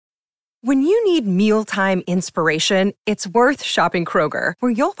When you need mealtime inspiration, it's worth shopping Kroger,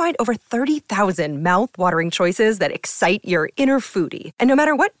 where you'll find over 30,000 mouth-watering choices that excite your inner foodie. And no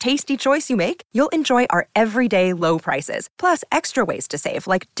matter what tasty choice you make, you'll enjoy our everyday low prices, plus extra ways to save,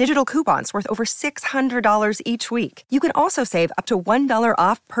 like digital coupons worth over $600 each week. You can also save up to $1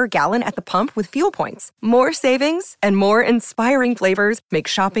 off per gallon at the pump with fuel points. More savings and more inspiring flavors make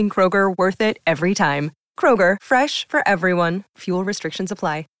shopping Kroger worth it every time. Kroger, fresh for everyone. Fuel restrictions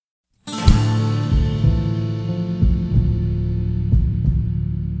apply.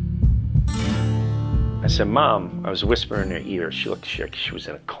 I said, Mom, I was whispering in her ear. She looked like she was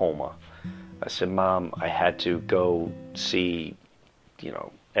in a coma. I said, Mom, I had to go see,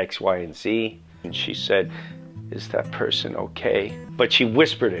 X, Y, and Z. And she said, is that person okay? But she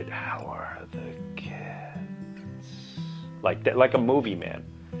whispered it, how are the kids? Like that, like a movie, man.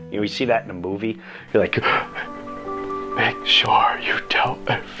 You see that in a movie? You're like, make sure you tell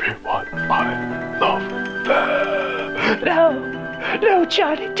everyone I love them. No,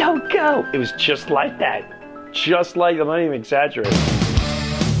 Johnny, don't go. It was just like that. Just like, I'm not even exaggerating.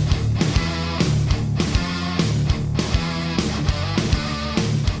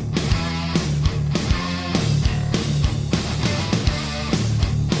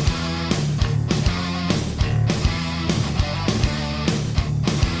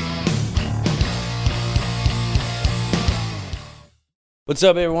 What's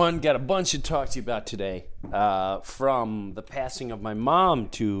up, everyone? Got a bunch to talk to you about today. From the passing of my mom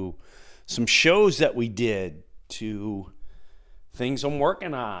to some shows that we did to things I'm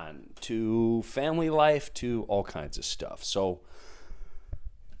working on to family life to all kinds of stuff. So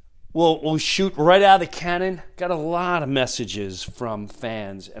we'll shoot right out of the cannon. Got a lot of messages from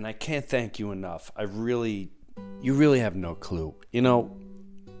fans, and I can't thank you enough. You really have no clue.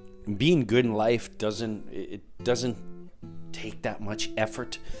 Being good in life doesn't take that much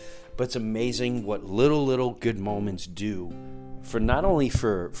effort, but it's amazing what little good moments do for not only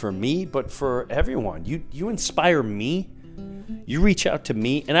for me but for everyone. You inspire me, you reach out to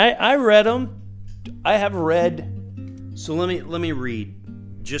me, and I read them. I have read, so let me read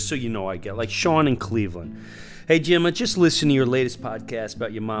just so you know. I get like Sean in Cleveland. Hey Jim, I just listened to your latest podcast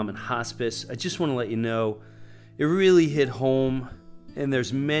about your mom in hospice. I just want to let you know it really hit home, and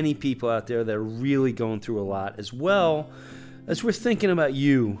there's many people out there that are really going through a lot as well as we're thinking about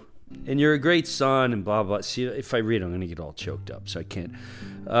you, and you're a great son, and blah, blah. See, if I read, I'm going to get all choked up, so I can't.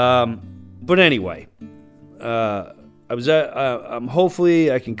 But anyway,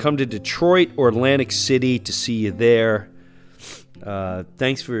 hopefully I can come to Detroit or Atlantic City to see you there.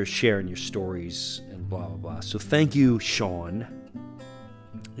 Thanks for sharing your stories, and blah, blah, blah. So thank you, Sean,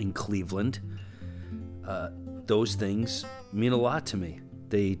 in Cleveland. Those things mean a lot to me.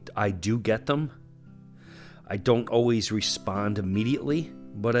 I do get them. I don't always respond immediately,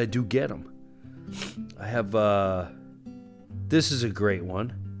 but I do get them. I have, this is a great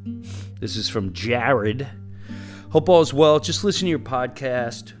one. This is from Jared. Hope all is well. Just listen to your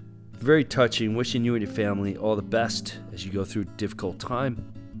podcast. Very touching. Wishing you and your family all the best as you go through a difficult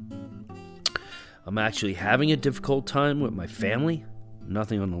time. I'm actually having a difficult time with my family.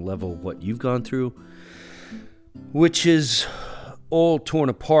 Nothing on the level of what you've gone through, which is all torn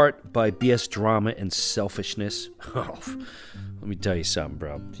apart by BS drama and selfishness. Oh, let me tell you something,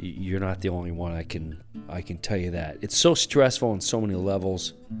 bro. You're not the only one. I can tell you that. It's so stressful on so many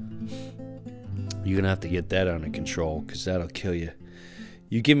levels. You're going to have to get that under control, because that'll kill you.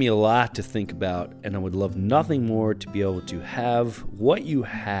 You give me a lot to think about, and I would love nothing more to be able to have what you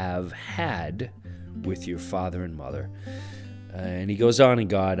have had with your father and mother. And he goes on in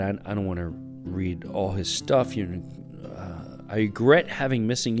God. I don't want to read all his stuff. I regret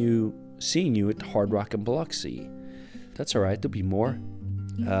seeing you at Hard Rock in Biloxi. That's all right. There'll be more.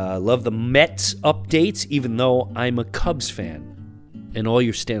 Love the Mets updates, even though I'm a Cubs fan, and all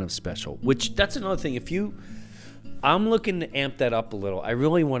your stand-up special. Which, that's another thing. I'm looking to amp that up a little. I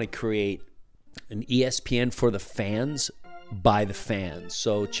really want to create an ESPN for the fans by the fans.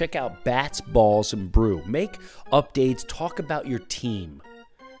 So check out Bats, Balls, and Brew. Make updates. Talk about your team.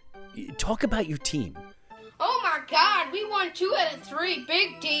 Oh my God, we won 2 out of 3.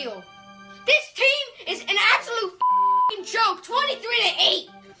 Big deal. This team is an absolute joke. 23-8.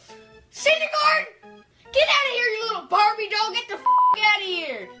 Syndergaard, get out of here, you little Barbie doll. Get the out of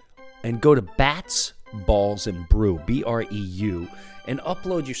here. And go to Bats, Balls, and Brew, BREU, and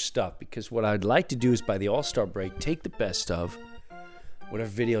upload your stuff, because what I'd like to do is by the All-Star break, take the best of whatever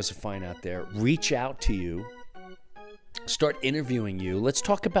videos I find out there, reach out to you, start interviewing you. Let's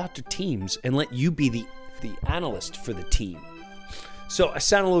talk about the teams and let you be the analyst for the team. So I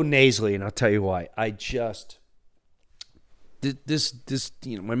sound a little nasally, and I'll tell you why. this,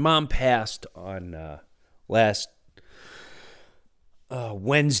 my mom passed on last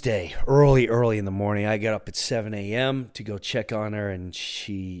Wednesday, early in the morning. I got up at 7 a.m. to go check on her, and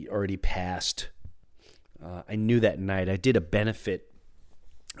she already passed. I knew that night. I did a benefit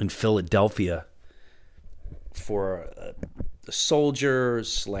in Philadelphia for a soldier /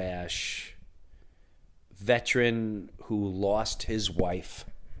 veteran who lost his wife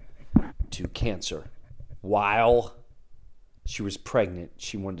to cancer while she was pregnant.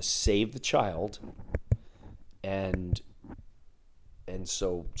 She wanted to save the child, and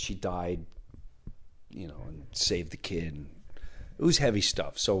so she died, and saved the kid. It was heavy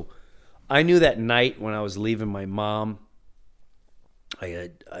stuff. So I knew that night when I was leaving my mom, I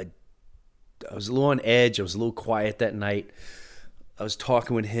was a little on edge. I was a little quiet that night. I was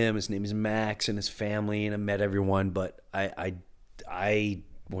talking with him. His name is Max, and his family, and I met everyone. But I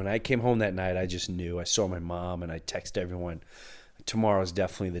when I came home that night, I just knew. I saw my mom, and I texted everyone, tomorrow's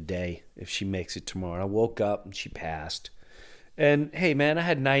definitely the day if she makes it tomorrow. And I woke up, and she passed. And, hey, man, I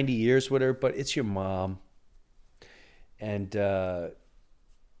had 90 years with her, but it's your mom. And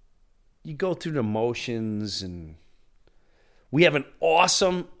you go through the motions, and we have an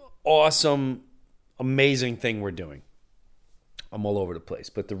awesome, amazing thing we're doing. I'm all over the place.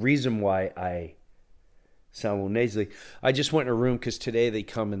 But the reason why I sound a little nasally, I just went in a room because today they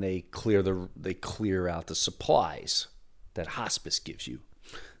come and they clear out the supplies that hospice gives you.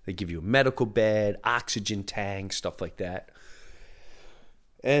 They give you a medical bed, oxygen tank, stuff like that.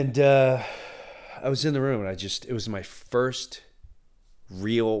 And I was in the room, and it was my first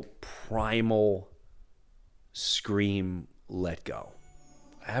real primal scream, let go.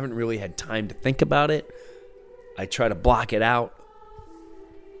 I haven't really had time to think about it. I try to block it out.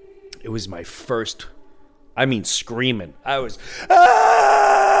 It was my first, screaming. I was,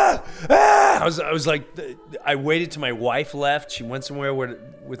 I was like, I waited till my wife left. She went somewhere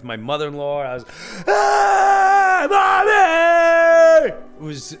with my mother-in-law. I was, Mommy!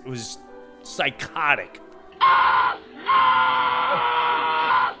 It was psychotic.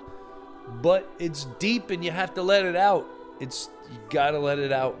 But it's deep, and you have to let it out. You gotta let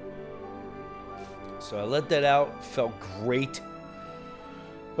it out. So I let that out. Felt great.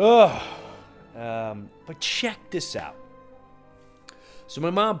 But check this out. So my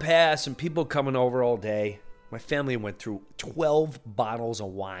mom passed, and people coming over all day. My family went through 12 bottles of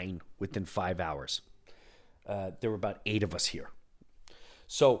wine within 5 hours. There were about 8 of us here.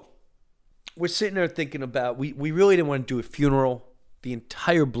 So we're sitting there thinking about, we really didn't want to do a funeral. The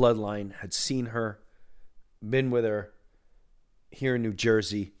entire bloodline had seen her, been with her here in New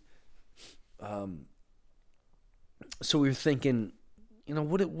Jersey. So we were thinking,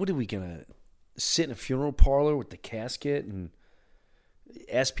 what are we going to sit in a funeral parlor with the casket and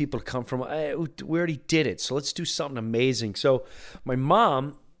ask people to come from? We already did it, so let's do something amazing. So my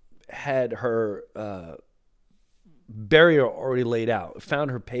mom had her burial already laid out.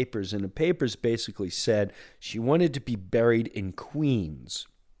 Found her papers, and the papers basically said she wanted to be buried in Queens.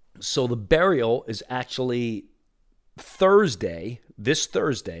 So the burial is actually this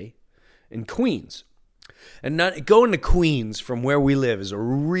Thursday in Queens. And going to Queens from where we live is a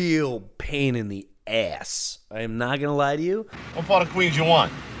real pain in the ass. I am not going to lie to you. What part of Queens you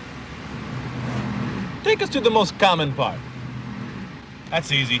want? Take us to the most common part.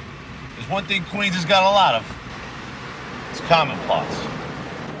 That's easy. There's one thing Queens has got a lot of. It's common plots.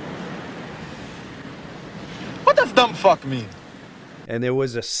 What does dumb fuck mean? And there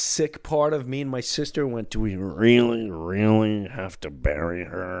was a sick part of me and my sister went, do we really have to bury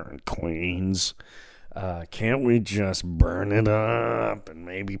her in Queens? Can't we just burn it up and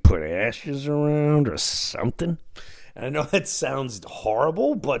maybe put ashes around or something? And I know that sounds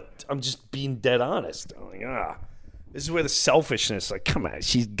horrible, but I'm just being dead honest. I'm like, this is where the selfishness, like, come on,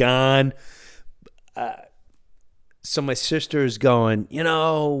 she's gone. So my sister is going, I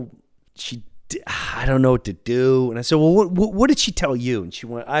don't know what to do. And I said, well, what did she tell you? And she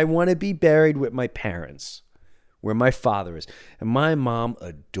went, I want to be buried with my parents, where my father is. And my mom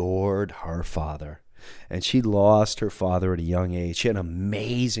adored her father. And she lost her father at a young age. She had an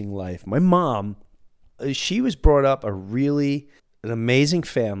amazing life. My mom, she was brought up an amazing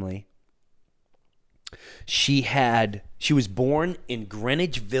family. She was born in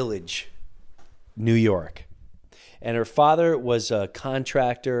Greenwich Village, New York. And her father was a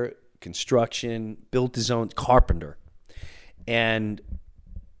contractor, construction, built his own carpenter. And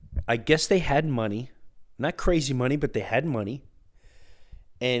I guess they had money. Not crazy money, but they had money.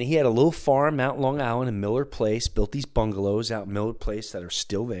 And he had a little farm out Long Island in Miller Place, built these bungalows out in Miller Place that are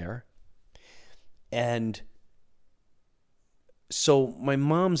still there. And so my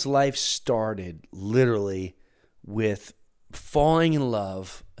mom's life started literally with falling in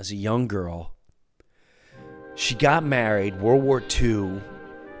love as a young girl. She got married. World War II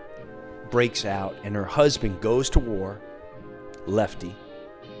breaks out, and her husband goes to war, Lefty,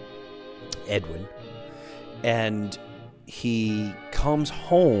 Edwin, and he comes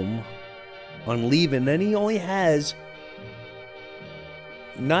home on leave, and then he only has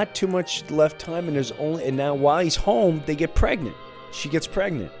not too much left time, and now while he's home, they get pregnant. She gets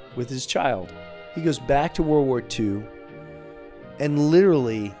pregnant with his child. He goes back to World War II, and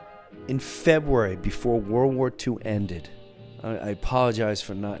literally in February, before World War II ended, I apologize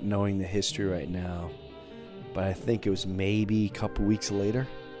for not knowing the history right now, but I think it was maybe a couple weeks later,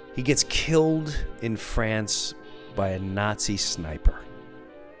 he gets killed in France by a Nazi sniper.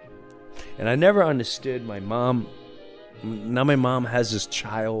 And I never understood my mom. Now my mom has this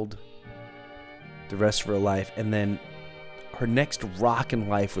child the rest of her life, and then her next rock in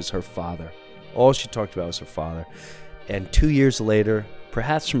life was her father. All she talked about was her father. And 2 years later,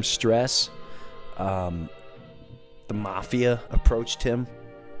 perhaps from stress, the mafia approached him,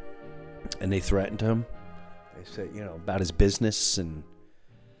 and they threatened him. They said, about his business and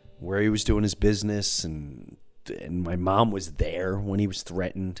where he was doing his business, and my mom was there when he was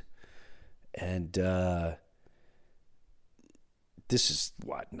threatened. And this is,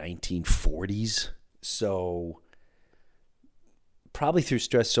 1940s? So probably through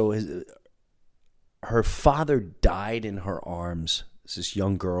stress. So her father died in her arms. It's this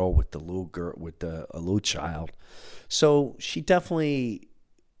young girl with a little child. So she definitely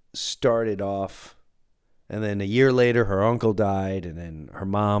started off, and then a year later her uncle died, and then her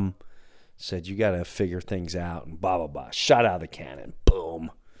mom said, "You got to figure things out," and blah blah blah. Shot out of the cannon.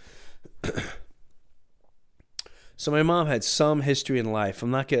 Boom. So my mom had some history in life.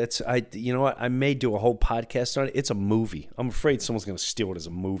 I'm not gonna. You know what? I may do a whole podcast on it. It's a movie. I'm afraid someone's gonna steal it as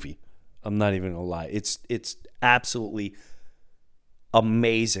a movie. I'm not even gonna lie. It's absolutely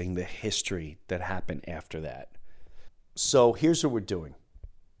amazing, the history that happened after that. So here's what we're doing.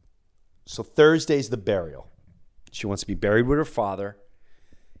 So Thursday's the burial. She wants to be buried with her father,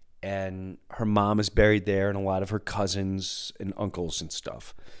 and her mom is buried there, and a lot of her cousins and uncles and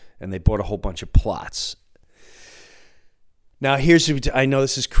stuff. And they bought a whole bunch of plots. Now, I know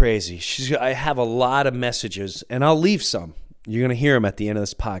this is crazy. I have a lot of messages, and I'll leave some. You're going to hear them at the end of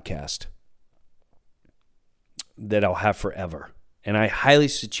this podcast that I'll have forever. And I highly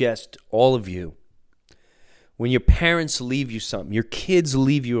suggest all of you, when your parents leave you something, your kids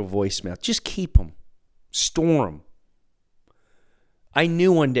leave you a voicemail, just keep them. Store them. I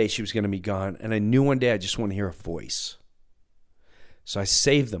knew one day she was going to be gone, and I knew one day I just want to hear a voice. So I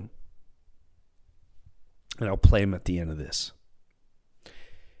saved them. And I'll play them at the end of this.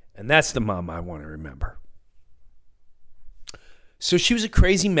 And that's the mom I want to remember. So she was a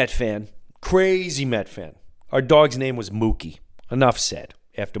crazy Met fan. Crazy Met fan. Our dog's name was Mookie. Enough said,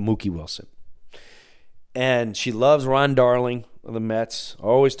 after Mookie Wilson. And she loves Ron Darling of the Mets.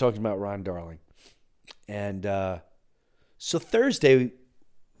 Always talking about Ron Darling. And so Thursday,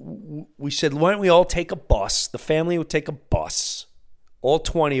 we said, why don't we all take a bus? The family would take a bus. All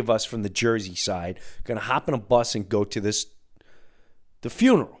 20 of us from the Jersey side going to hop in a bus and go to the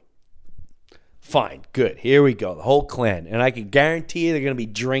funeral. Fine, good. Here we go, the whole clan. And I can guarantee you they're going to be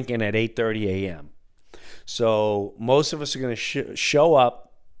drinking at 8:30 a.m. So most of us are going to show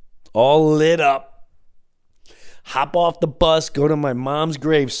up, all lit up, hop off the bus, go to my mom's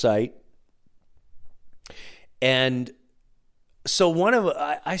gravesite. And so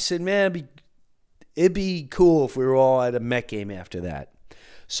I said, man, it'd be cool if we were all at a Met game after that.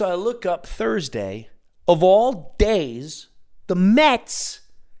 So I look up Thursday. Of all days, the Mets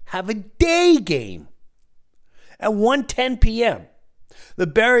have a day game at 1:10 p.m. The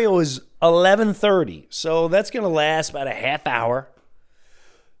burial is 11:30, so that's going to last about a half hour.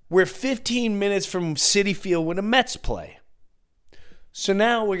 We're 15 minutes from Citi Field when the Mets play. So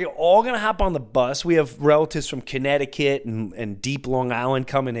now we're all going to hop on the bus. We have relatives from Connecticut and deep Long Island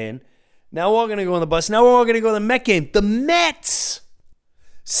coming in. Now we're all going to go on the bus. Now we're all going to go to the Met game. The Mets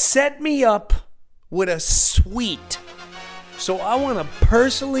set me up with a suite. So I want to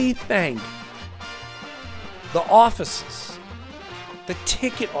personally thank the offices, the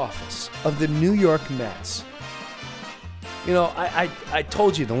ticket office of the New York Mets. You know, I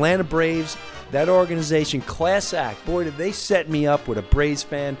told you, the Atlanta Braves, that organization, class act. Boy, did they set me up with a Braves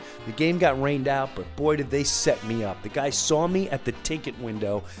fan. The game got rained out, but boy, did they set me up. The guy saw me at the ticket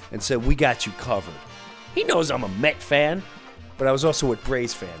window and said, we got you covered. He knows I'm a Met fan, but I was also with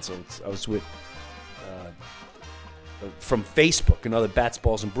Braves fans. So I was with, from Facebook, another Bats,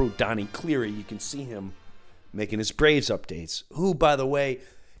 Balls, and Brew, Donnie Cleary. You can see him making his Braves updates. Who, by the way,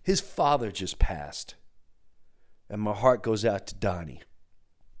 his father just passed. And my heart goes out to Donnie.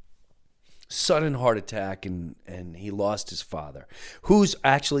 Sudden heart attack, and he lost his father, who's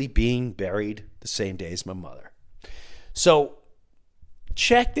actually being buried the same day as my mother. So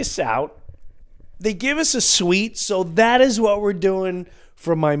check this out. They give us a suite, so that is what we're doing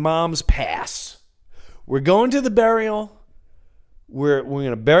for my mom's pass. We're going to the burial. We're going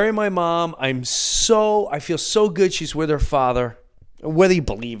to bury my mom. I feel so good she's with her father. Whether you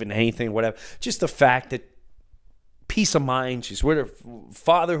believe in anything, whatever. Just the fact that peace of mind. She's with her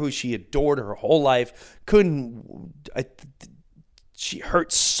father, who she adored her whole life. She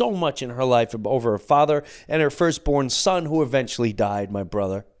hurt so much in her life over her father and her firstborn son, who eventually died, my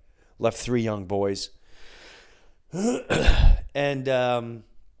brother. Left 3 young boys. And then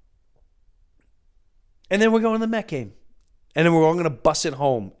we're going to the Met game. And then we're all going to bus it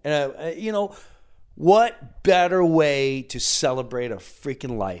home. And, what better way to celebrate a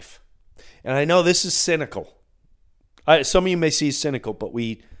freaking life? And I know this is cynical. Some of you may see it cynical, but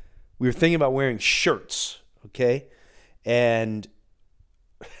we were thinking about wearing shirts, okay? And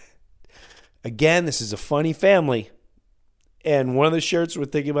again, this is a funny family. And one of the shirts we're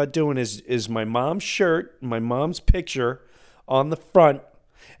thinking about doing is my mom's shirt, my mom's picture on the front,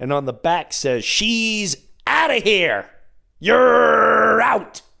 and on the back says, "She's out of here. You're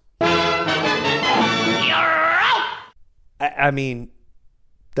out." You're out. I mean,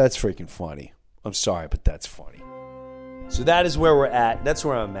 that's freaking funny. I'm sorry, but that's funny. So that is where we're at. That's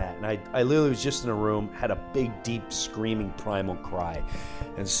where I'm at. And I literally was just in a room, had a big, deep, screaming, primal cry.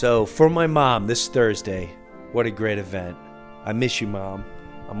 And so for my mom this Thursday, what a great event. I miss you, Mom.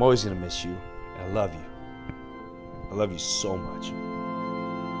 I'm always going to miss you. And I love you. I love you so much.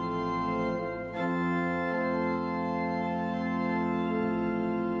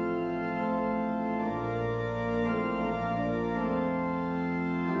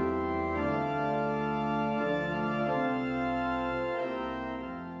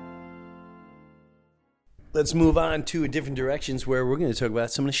 Let's move on to different directions where we're going to talk about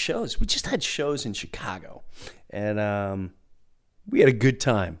some of the shows. We just had shows in Chicago, and we had a good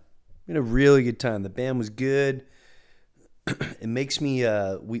time. We had a really good time. The band was good. It makes me,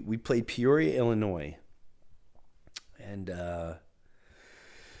 we played Peoria, Illinois, and the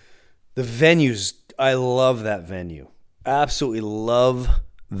venues, I love that venue. Absolutely love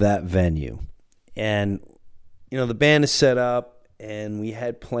that venue. And, the band is set up, and we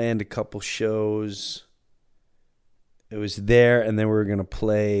had planned a couple shows. It was there, and then we were going to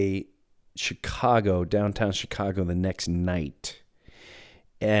play Chicago, downtown Chicago, the next night.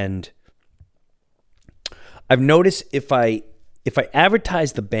 And I've noticed if I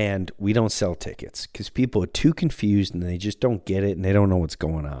advertise the band, we don't sell tickets because people are too confused and they just don't get it and they don't know what's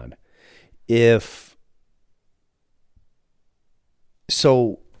going on.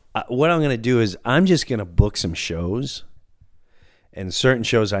 What I'm going to do is I'm just going to book some shows, and certain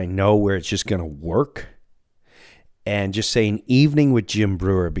shows I know where it's just going to work. And just say an evening with Jim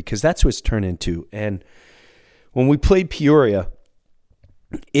Breuer, because that's what it's turned into. And when we played Peoria,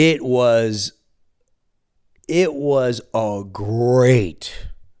 it was a great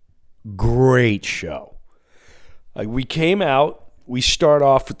show. Like, we came out, we start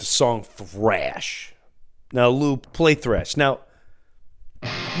off with the song Thrash. Now, Lou, play Thrash. Now,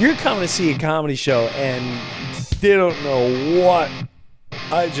 you're coming to see a comedy show, and they don't know what.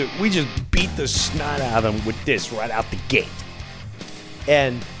 We just beat the snot out of them with this right out the gate.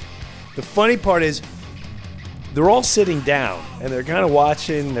 And the funny part is, they're all sitting down and they're kind of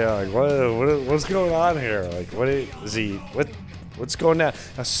watching. They're like, what's going on here? Like, what's going on?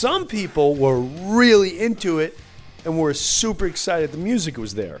 Now, some people were really into it and were super excited the music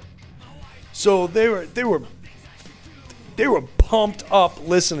was there. So they were pumped up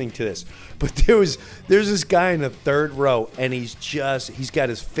listening to this. But there's this guy in the third row, and he's got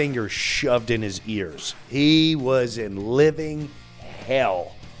his fingers shoved in his ears. He was in living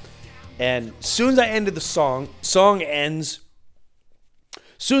hell. And as soon as I ended the song ends. As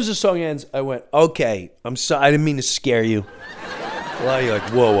soon as the song ends, I went, okay, I'm sorry, I didn't mean to scare you. A lot of you are like,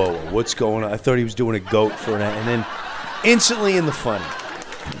 whoa, what's going on? I thought he was doing a goat for an, and then instantly in the funny.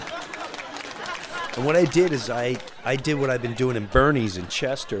 And what I did is I did what I've been doing in Bernie's in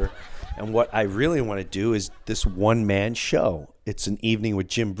Chester. And what I really want to do is this one-man show. It's an evening with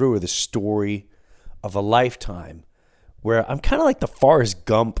Jim Breuer, the story of a lifetime, where I'm kind of like the Forrest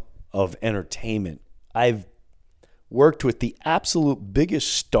Gump of entertainment. I've worked with the absolute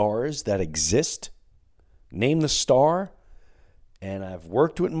biggest stars that exist. Name the star. And I've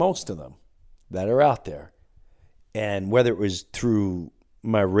worked with most of them that are out there. And whether it was through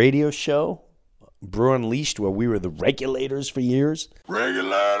my radio show, Brew Unleashed, where we were the regulators for years.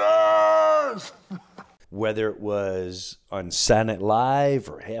 Regulators! whether it was on Saturday Night Live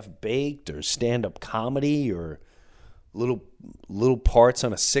or Half Baked or stand-up comedy or little parts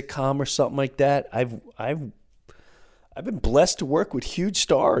on a sitcom or something like that. I've been blessed to work with huge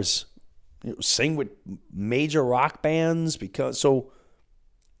stars, sing with major rock bands. So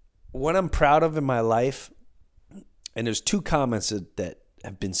what I'm proud of in my life, and there's two comments that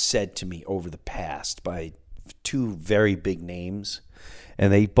have been said to me over the past by two very big names,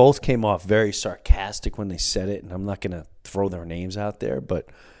 and they both came off very sarcastic when they said it, and I'm not going to throw their names out there,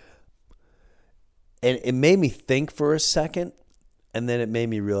 and it made me think for a second, and then it made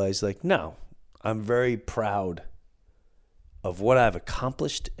me realize, like, no, I'm very proud of what I've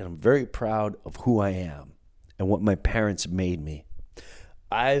accomplished, and I'm very proud of who I am and what my parents made me.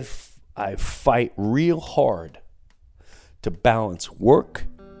 I fight real hard to balance work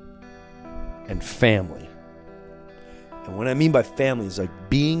and family. And what I mean by family is like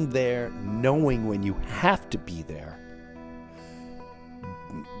being there, knowing when you have to be there,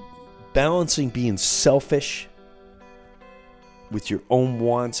 balancing being selfish with your own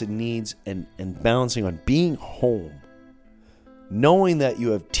wants and needs, and balancing on being home, knowing that you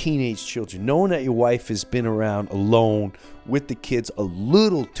have teenage children, knowing that your wife has been around alone with the kids a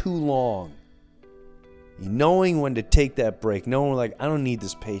little too long, knowing when to take that break, knowing like, I don't need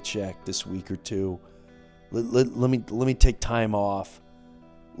this paycheck this week or two. Let me take time off.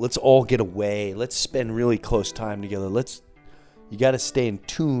 Let's all get away. Let's spend really close time together. You got to stay in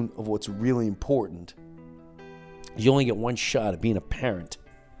tune of what's really important. You only get one shot at being a parent.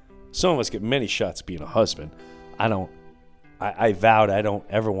 Some of us get many shots at being a husband. I don't. I vowed I don't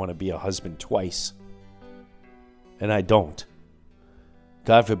ever want to be a husband twice. And I don't.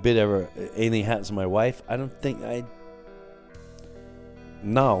 God forbid ever anything happens to my wife. I don't think I...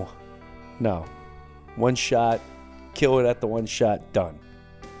 No. One shot, kill it at the one shot, done.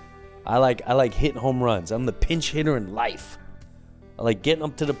 I like hitting home runs. I'm the pinch hitter in life. I like getting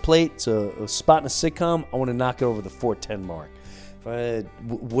up to the plate. It's a spot in a sitcom. I want to knock it over the 410 mark.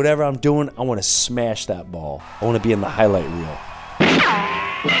 Whatever I'm doing, I want to smash that ball. I want to be in the highlight reel.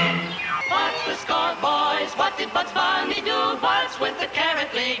 What's the score, boys? What did Bugs Bunny do? What's with the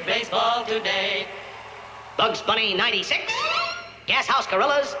Carrot League baseball today? Bugs Bunny 96, Gas House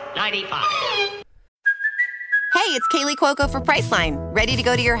Gorillas 95. Hey, it's Kaylee Cuoco for Priceline. Ready to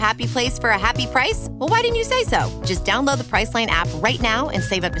go to your happy place for a happy price? Well, why didn't you say so? Just download the Priceline app right now and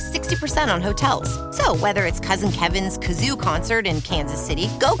save up to 60% on hotels. So whether it's Cousin Kevin's Kazoo Concert in Kansas City,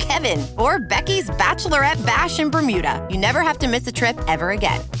 go Kevin, or Becky's Bachelorette Bash in Bermuda, you never have to miss a trip ever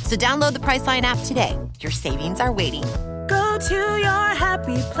again. So download the Priceline app today. Your savings are waiting. Go to your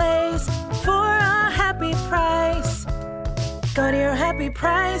happy place for a happy price. Go to your happy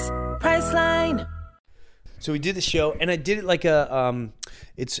price, Priceline. So we did the show, and I did it like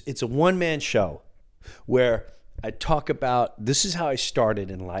it's a one-man show where I talk about, this is how I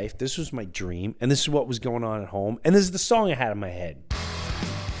started in life, this was my dream, and this is what was going on at home, and this is the song I had in my head.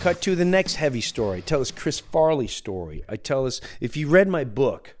 Cut to the next heavy story. I tell this Chris Farley story. I tell this, if you read my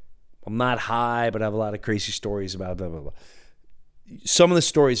book, I'm not high, but I have a lot of crazy stories about blah, blah, blah. Some of the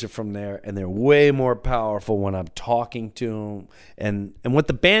stories are from there, and they're way more powerful when I'm talking to them. And what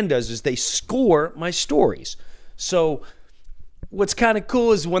the band does is they score my stories. So what's kind of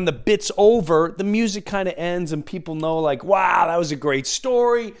cool is when the bit's over, the music kind of ends, and people know, like, wow, that was a great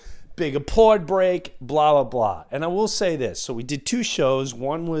story. Big applaud break, blah, blah, blah. And I will say this. So we did two shows.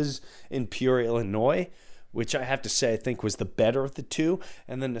 One was in Peoria, Illinois, which I have to say I think was the better of the two.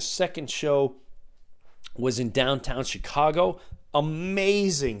 And then the second show was in downtown Chicago.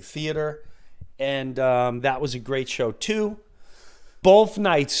 Amazing theater, and that was a great show too. Both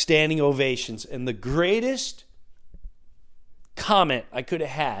nights standing ovations, and the greatest comment I could have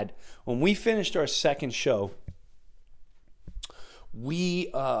had when we finished our second show,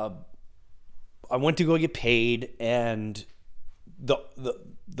 I went to go get paid, and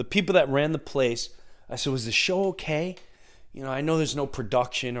the people that ran the place, I said, was the show okay? You know, I know there's no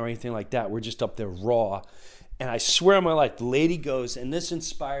production or anything like that. We're just up there raw. And I swear on my life, the lady goes, and this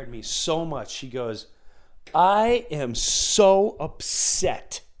inspired me so much. She goes, I am so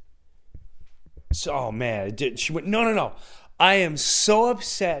upset. So, oh man, she went, no. I am so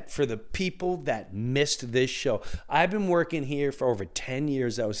upset for the people that missed this show. I've been working here for over 10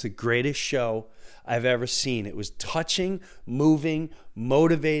 years. That was the greatest show I've ever seen. It was touching, moving,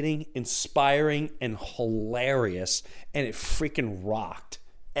 motivating, inspiring, and hilarious. And it freaking rocked.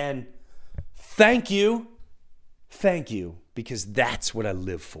 And thank you, because that's what I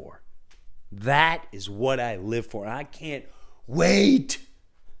live for. That is what I live for. And I can't wait.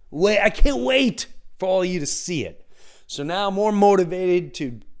 I can't wait for all of you to see it. So now I'm more motivated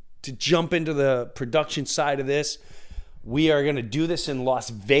to to jump into the production side of this. We are going to do this in Las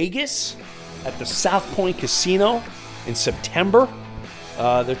Vegas at the South Point Casino in September.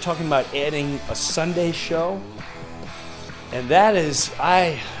 They're talking about adding a Sunday show. And that is,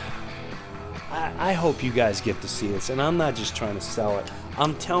 I hope you guys get to see this. And I'm not just trying to sell it.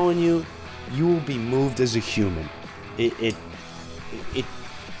 I'm telling you, you will be moved as a human.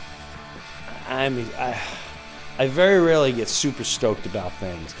 I very rarely get super stoked about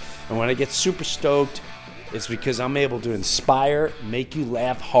things. And when I get super stoked, it's because I'm able to inspire, make you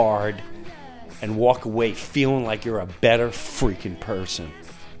laugh hard, and walk away feeling like you're a better freaking person.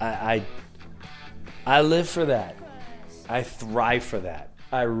 I live for that. I thrive for that.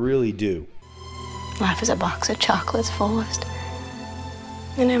 I really do. Life is a box of chocolates, Forrest.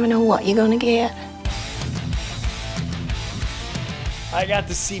 You never know what you're gonna get. I got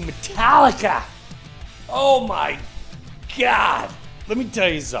to see Metallica. Oh my God. Let me tell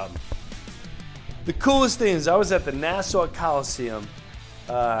you something. The coolest thing is I was at the Nassau Coliseum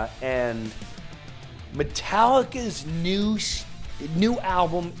and Metallica's new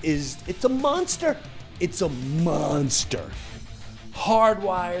album it's a monster. It's a monster.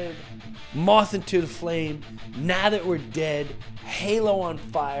 Hardwired, Moth into the Flame, Now That We're Dead, Halo on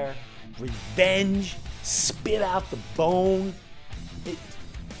Fire, Revenge, Spit Out the Bone.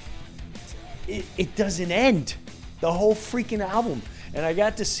 It doesn't end. The whole freaking album. And I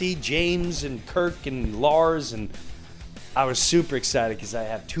got to see James and Kirk and Lars, and I was super excited because I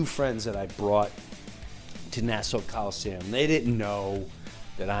have two friends that I brought to Nassau Coliseum. They didn't know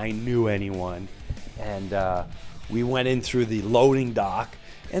that I knew anyone. And we went in through the loading dock,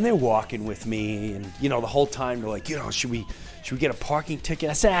 and they're walking with me. And, the whole time they're like, should we get a parking ticket?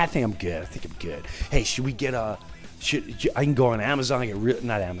 I said, I think I'm good. Hey, should we get I can go on Amazon,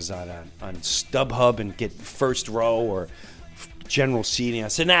 not Amazon, on StubHub and get first row or general seating. I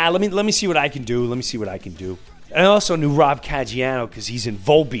said, nah, let me see what I can do. And I also knew Rob Caggiano because he's in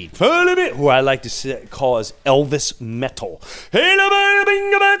Volbeat, who I like to call as Elvis Metal. Who,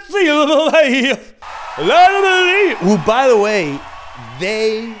 by the way,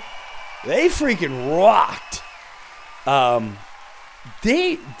 they freaking rocked.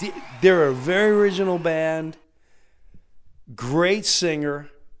 They're a very original band. Great singer.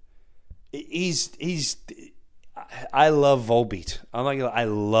 I love Volbeat. I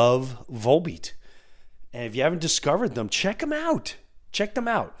love Volbeat. And if you haven't discovered them, check them out.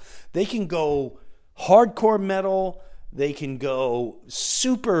 They can go hardcore metal. They can go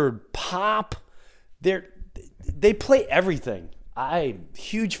super pop. They play everything. I'm a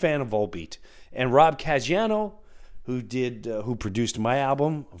huge fan of Volbeat. And Rob Caggiano, who produced my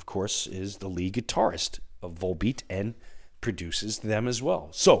album, of course, is the lead guitarist of Volbeat and produces them as well.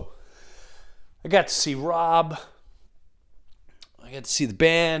 So I got to see Rob. I got to see the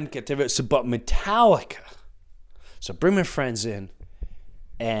band. But Metallica. So I bring my friends in,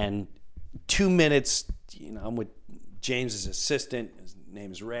 and 2 minutes, I'm with James's assistant. His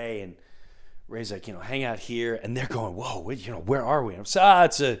name is Ray, and Ray's like, hang out here. And they're going, whoa, where are we? And I'm saying,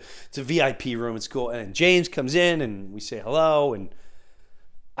 it's a VIP room. It's cool. And James comes in, and we say hello, and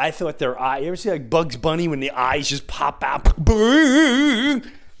I thought their eye. You ever see like Bugs Bunny when the eyes just pop out?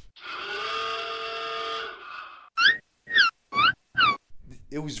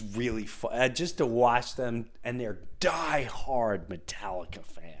 It was really fun just to watch them, and they're die-hard Metallica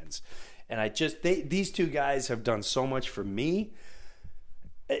fans. And these two guys have done so much for me.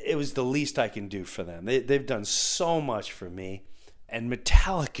 It was the least I can do for them. They've done so much for me, and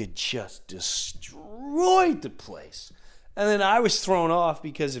Metallica just destroyed the place. And then I was thrown off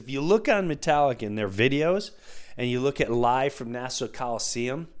because if you look on Metallica in their videos and you look at live from Nassau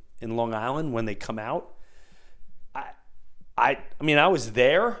Coliseum in Long Island when they come out, I was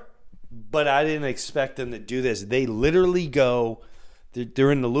there, but I didn't expect them to do this. They literally go,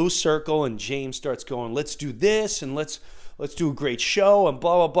 they're in the loose circle, and James starts going, let's do this, and let's do a great show, and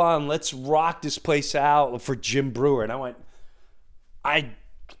blah, blah, blah, and let's rock this place out for Jim Brewer. And I went,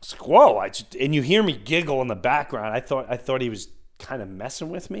 whoa, and you hear me giggle in the background. I thought he was kind of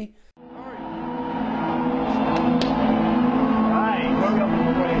messing with me.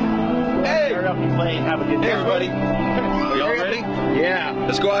 Hurry up and play and have a good day. Hey, everybody. Are y'all ready? Yeah.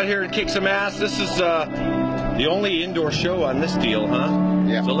 Let's go out here and kick some ass. This is the only indoor show on this deal, huh?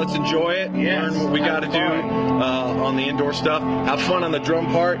 Yeah. So let's enjoy it. Yes. Learn what we got to do on the indoor stuff. Have fun on the drum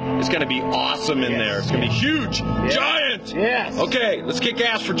part. It's going to be awesome in there. It's going to be huge. Yes. Giant. Yes. Okay, let's kick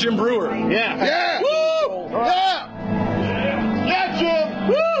ass for Jim Brewer. Yeah. Yeah. Woo! Yeah. Yeah, Jim.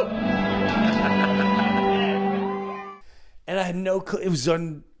 Woo! And I had no clue. It was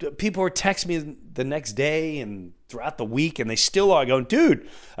on. People were texting me the next day and throughout the week, and they still are going, dude.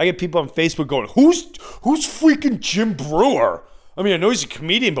 I get people on Facebook going, who's freaking Jim Breuer? I mean, I know he's a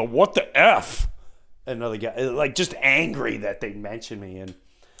comedian, but what the F? Another guy, like, just angry that they mentioned me, and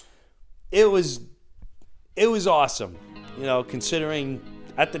it was awesome, you know, considering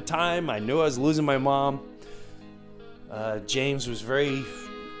at the time I knew I was losing my mom. James was he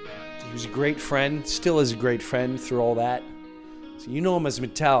was a great friend, still is a great friend through all that. So you know him as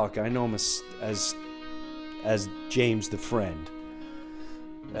Metallica, I know him as James the friend,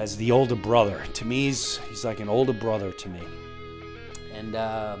 as the older brother. To me, he's like an older brother to me. And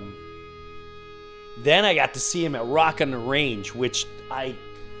then I got to see him at Rock on the Range, which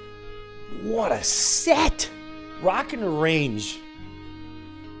what a set! Rock on the Range,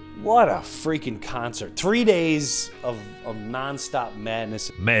 what a freaking concert. 3 days of nonstop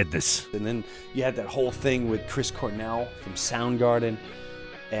madness. Madness. And then you had that whole thing with Chris Cornell from Soundgarden.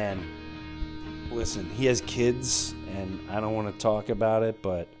 And listen, he has kids, and I don't want to talk about it,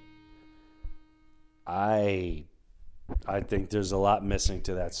 but I think there's a lot missing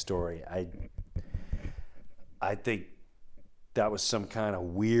to that story. I think that was some kind of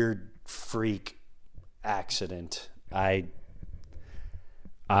weird freak accident. I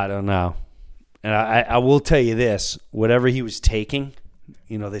don't know. And I will tell you this, whatever he was taking,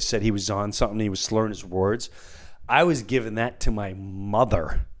 you know, they said he was on something, he was slurring his words. I was giving that to my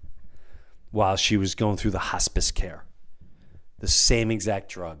mother while she was going through the hospice care. The same exact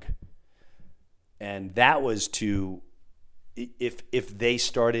drug. And that was to, if they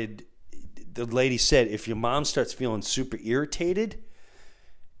started, the lady said, if your mom starts feeling super irritated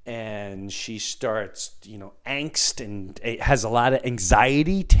and she starts, you know, angst and has a lot of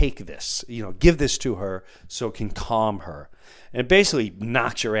anxiety, take this, you know, give this to her so it can calm her. And it basically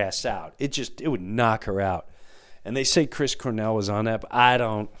knocks your ass out. It would knock her out. And they say Chris Cornell was on that, but I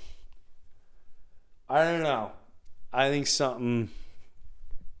don't know. I think something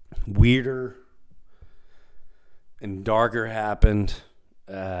weirder and darker happened.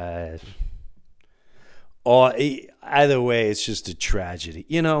 Either way, it's just a tragedy,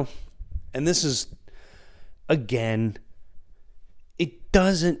 you know. And this is, again, it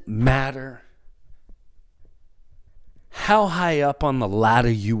doesn't matter how high up on the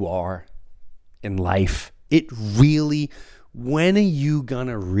ladder you are in life. It really, when are you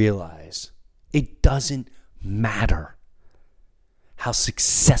gonna realize it doesn't matter how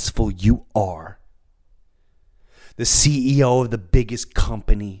successful you are? The CEO of the biggest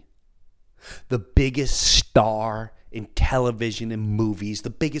company, the biggest star in television and movies, the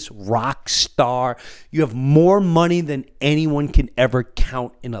biggest rock star. You have more money than anyone can ever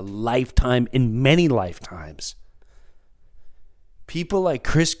count in a lifetime, in many lifetimes. People like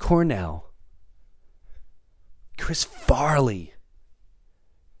Chris Cornell, Chris Farley,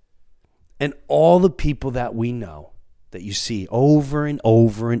 and all the people that we know that you see over and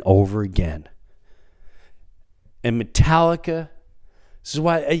over and over again. And Metallica, this is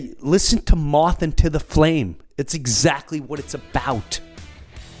why I listen to Moth into the Flame. It's exactly what it's about.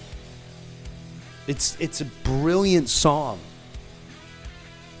 It's a brilliant song.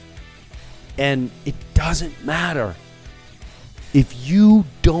 And it doesn't matter if you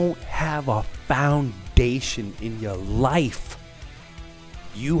don't have a foundation in your life.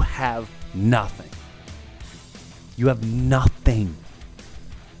 You have nothing. You have nothing.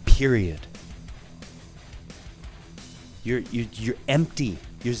 Period. You're empty.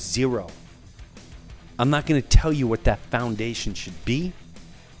 You're zero. I'm not going to tell you what that foundation should be,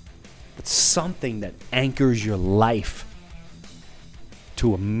 but something that anchors your life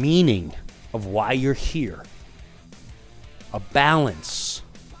to a meaning of why you're here. A balance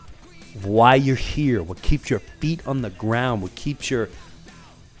of why you're here. What keeps your feet on the ground. What keeps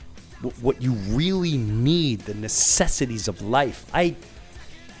what you really need, the necessities of life.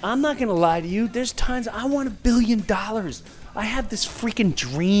 I'm not going to lie to you. There's times I want $1 billion. I have this freaking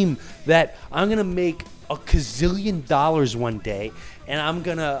dream that I'm going to make $1 gazillion one day, and I'm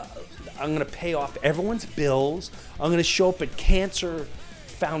going to pay off everyone's bills. I'm going to show up at cancer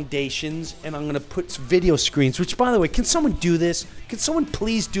foundations, and I'm going to put video screens, which, by the way, can someone do this? Can someone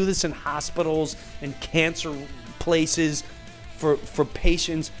please do this in hospitals and cancer places for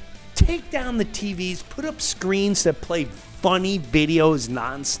patients? Take down the TVs, put up screens that play funny videos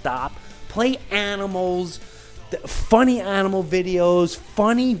nonstop, play animals, funny animal videos,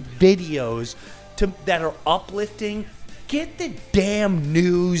 funny videos that are uplifting. Get the damn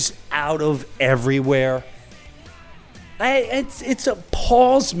news out of everywhere. It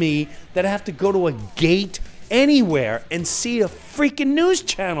appalls me that I have to go to a gate anywhere and see a freaking news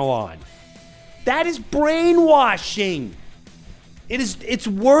channel on. That is brainwashing. It's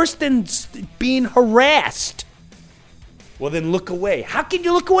worse than being harassed. Well, then look away. How can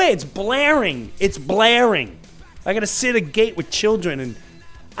you look away? It's blaring. It's blaring. I got to sit at a gate with children, and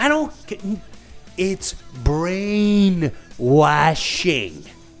I don't get... It's brainwashing.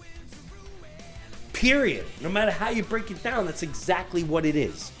 Period. No matter how you break it down, that's exactly what it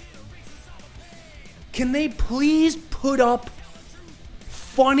is. Can they please put up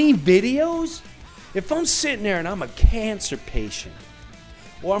funny videos? If I'm sitting there and I'm a cancer patient,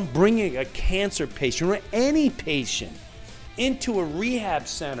 or I'm bringing a cancer patient, or any patient, into a rehab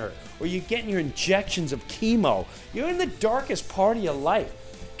center, or you're getting your injections of chemo, you're in the darkest part of your life.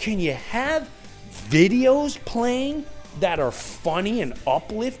 Can you have videos playing that are funny and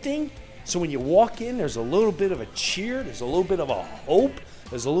uplifting? So when you walk in, there's a little bit of a cheer, there's a little bit of a hope,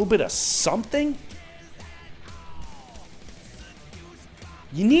 there's a little bit of something.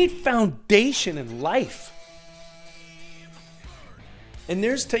 You need foundation in life. And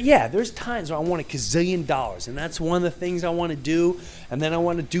there's times where I want $1 gazillion, and that's one of the things I want to do. And then I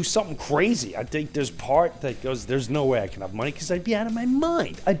want to do something crazy. I think there's part that goes, there's no way I can have money because I'd be out of my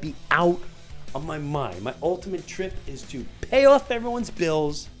mind. I'd be out of my mind. My ultimate trip is to pay off everyone's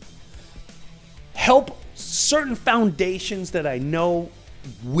bills, help certain foundations that I know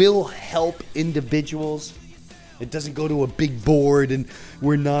will help individuals. It doesn't go to a big board and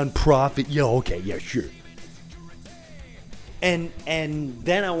we're non-profit. Sure. And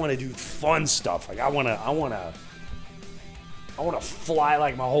then I want to do fun stuff. Like I want to fly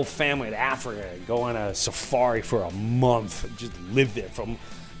like my whole family to Africa and go on a safari for a month and just live there.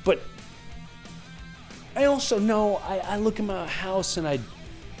 But I also know I look at my house and I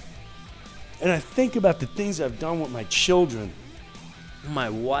think about the things I've done with my children,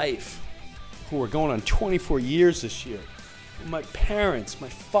 my wife, who are going on 24 years this year, my parents, my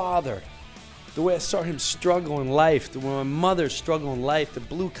father, the way I saw him struggle in life, the way my mother struggled in life, the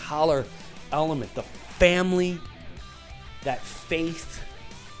blue collar element, the family, that faith.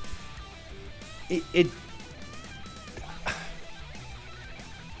 You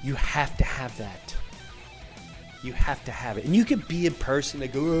have to have that. You have to have it. And you could be a person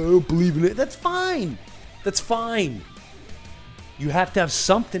that goes, I don't believe in it. That's fine. That's fine. You have to have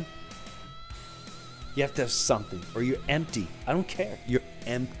something. You have to have something, or you're empty. I don't care. You're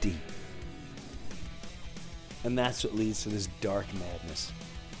empty. And that's what leads to this dark madness.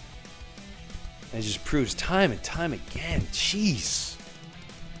 And it just proves time and time again. Jeez.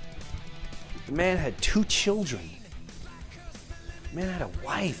 The man had 2 children. The man had a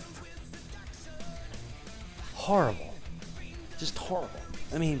wife. Horrible. Just horrible.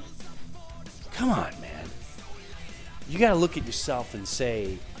 I mean, come on, man. You got to look at yourself and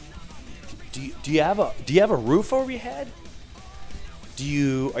say, do you have a roof over your head? Are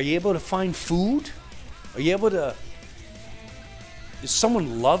you able to find food? Are you able to? Does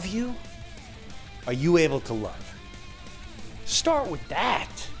someone love you? Are you able to love? Start with that.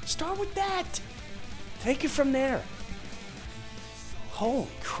 Start with that. Take it from there. Holy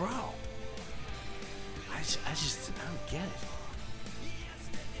crow. I don't get it.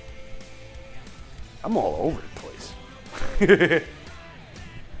 I'm all over the place.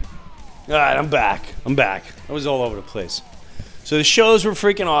 All right, I'm back. I was all over the place. So the shows were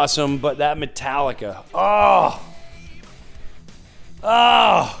freaking awesome, but that Metallica,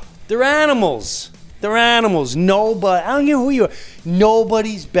 they're animals. They're animals. Nobody, I don't care who you are,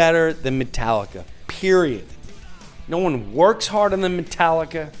 nobody's better than Metallica, period. No one works harder than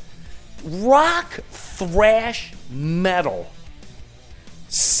Metallica. Rock, thrash, metal,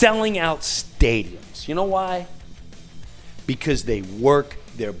 selling out stadiums. You know why? Because they work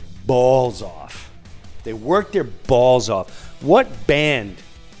their balls off. They work their balls off. What band,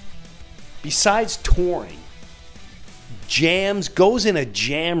 besides touring, goes in a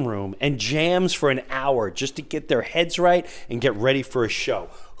jam room and jams for an hour just to get their heads right and get ready for a show?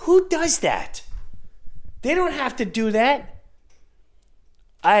 Who does that? They don't have to do that.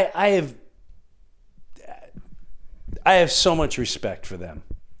 I have so much respect for them.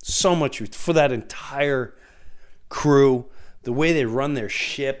 So much for that entire crew, the way they run their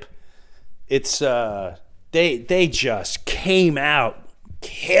ship. It's they just came out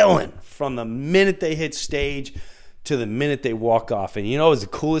killing from the minute they hit stage to the minute they walk off. And you know what the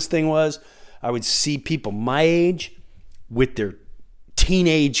coolest thing was? I would see people my age with their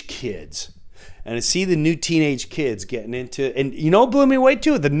teenage kids. And to see the new teenage kids getting into, and you know what blew me away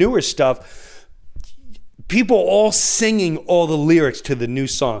too? The newer stuff. People all singing all the lyrics to the new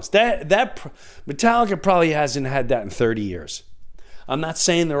songs. That Metallica probably hasn't had that in 30 years. I'm not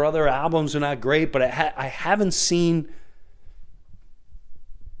saying their other albums are not great, but I haven't seen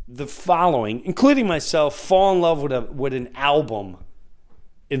the following, including myself, fall in love with an album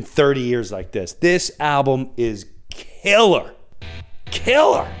in 30 years like this. This album is killer.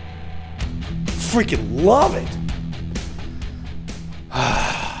 Killer. Freaking love it.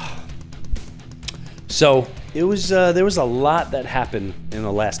 So it was there was a lot that happened in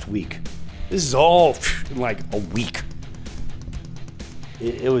the last week. This is all in like a week.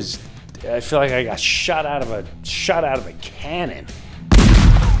 It was. I feel like I got shot out of a cannon.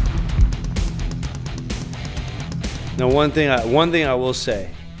 Now, one thing I will say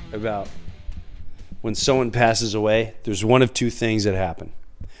about when someone passes away, there's one of two things that happen.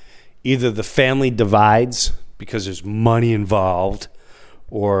 Either the family divides because there's money involved,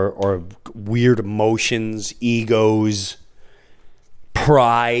 or weird emotions, egos,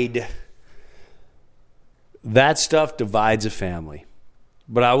 pride. That stuff divides a family.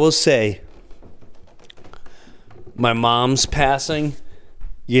 But I will say, my mom's passing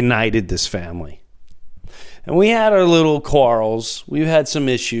united this family. And we had our little quarrels. We've had some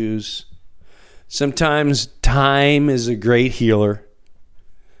issues. Sometimes time is a great healer.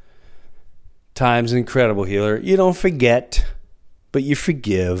 Time's an incredible healer. You don't forget, but you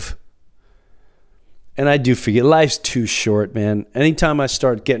forgive. And I do forget. Life's too short, man. Anytime I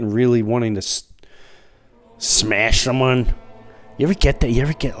start getting really wanting to smash someone, you ever get that? You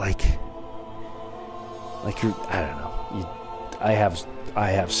ever get like you're, I don't know.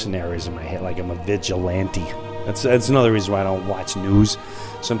 I have scenarios in my head like I'm a vigilante. That's another reason why I don't watch news.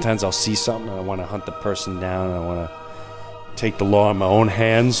 Sometimes I'll see something and I want to hunt the person down and I want to take the law in my own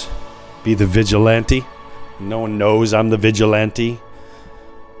hands, be the vigilante. No one knows I'm the vigilante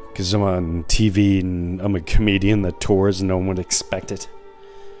because I'm on TV and I'm a comedian that tours and no one would expect it.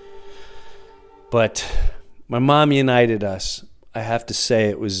 But my mom united us. I have to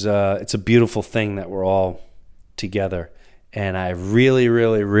say it's a beautiful thing that we're all together. And I really,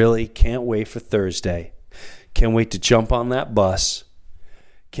 really, really can't wait for Thursday. Can't wait to jump on that bus.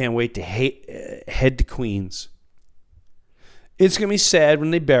 Can't wait to head to Queens. It's going to be sad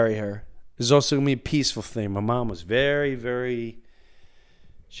when they bury her. There's also going to be a peaceful thing. My mom was very, very...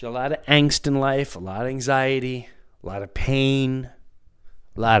 She had a lot of angst in life, a lot of anxiety, a lot of pain.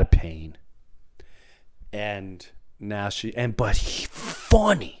 And... now but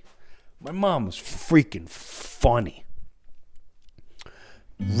funny. My mom was freaking funny.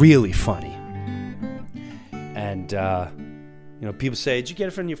 Really funny. And, people say, did you get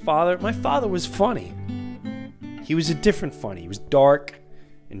it from your father? My father was funny. He was a different funny. He was dark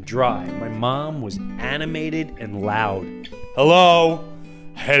and dry. My mom was animated and loud. Hello.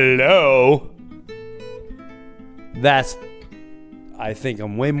 I think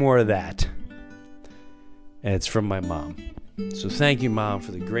I'm way more of that. And it's from my mom. So thank you, Mom,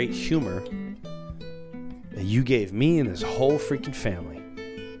 for the great humor that you gave me and this whole freaking family.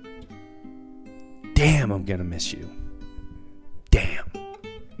 Damn, I'm going to miss you. Damn.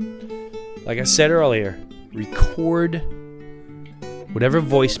 Like I said earlier, record whatever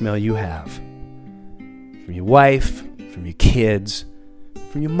voicemail you have. From your wife, from your kids,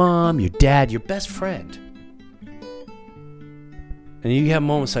 from your mom, your dad, your best friend. And you have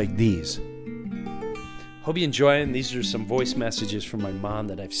moments like these. Hope you enjoy it. These are some voice messages from my mom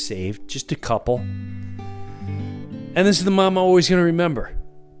that I've saved. Just a couple. And this is the mom I'm always going to remember.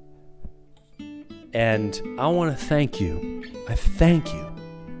 And I want to thank you. I thank you.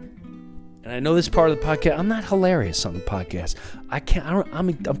 And I know this part of the podcast, I'm not hilarious on the podcast.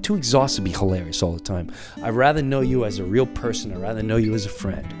 I'm too exhausted to be hilarious all the time. I'd rather know you as a real person. I'd rather know you as a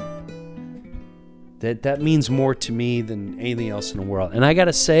friend. That means more to me than anything else in the world. And I got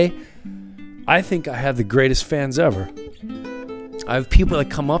to say, I think I have the greatest fans ever. I have people that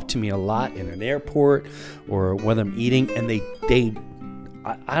come up to me a lot in an airport or when I'm eating, and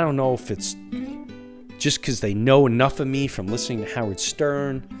I don't know if it's just because they know enough of me from listening to Howard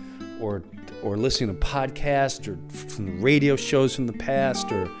Stern or listening to podcasts or from the radio shows from the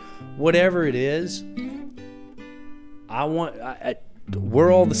past or whatever it is.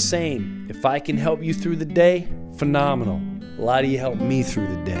 We're all the same. If I can help you through the day, phenomenal. A lot of you help me through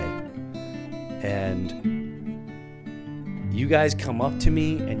the day. And you guys come up to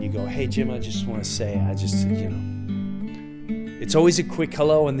me and you go, hey, Jim, I just want to say, it's always a quick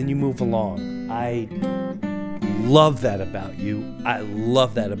hello and then you move along. I love that about you. I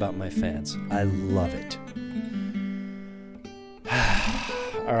love that about my fans. I love it.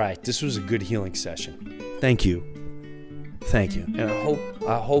 All right, this was a good healing session. Thank you. And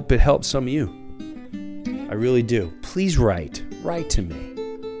I hope it helps some of you. I really do. Please write to me.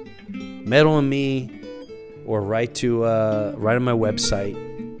 Mail on me or write on my website.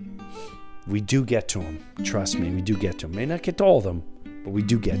 We do get to them. Trust me, we do get to them. May not get to all of them, but we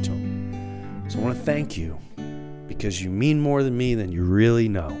do get to them. So I want to thank you because you mean more than me than you really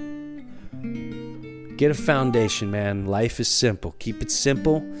know. Get a foundation, man. Life is simple. Keep it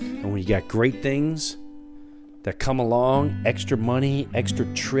simple. And when you got great things that come along, extra money, extra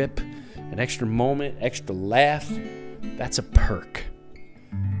trip, an extra moment, extra laugh, that's a perk.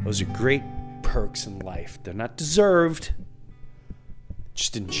 Those are great perks in life. They're not deserved.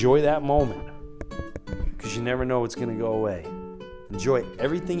 Just enjoy that moment because you never know what's going to go away. Enjoy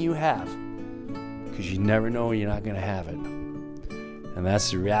everything you have because you never know you're not going to have it. And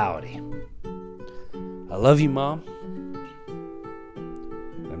that's the reality. I love you, Mom.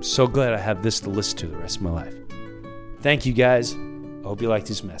 I'm so glad I have this to listen to the rest of my life. Thank you, guys. I hope you like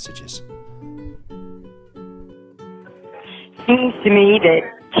these messages. Seems to me that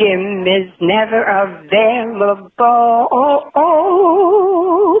Jim is never available.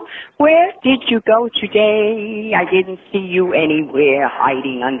 Where did you go today? I didn't see you anywhere,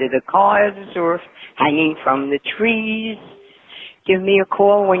 hiding under the cars or hanging from the trees. Give me a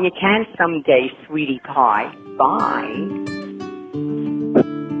call when you can someday, sweetie pie. Bye.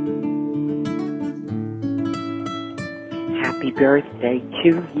 Happy birthday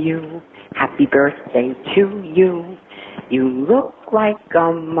to you. Happy birthday to you. You look like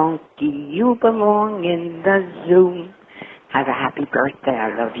a monkey. You belong in the zoo. Have a happy birthday.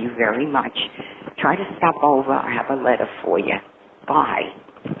 I love you very much. Try to stop over. I have a letter for you. Bye.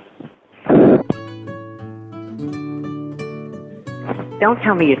 Don't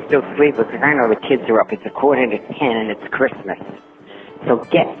tell me you're still sleeping because I know the kids are up. It's 9:45 and it's Christmas. So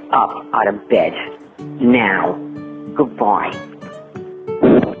get up out of bed now. Goodbye.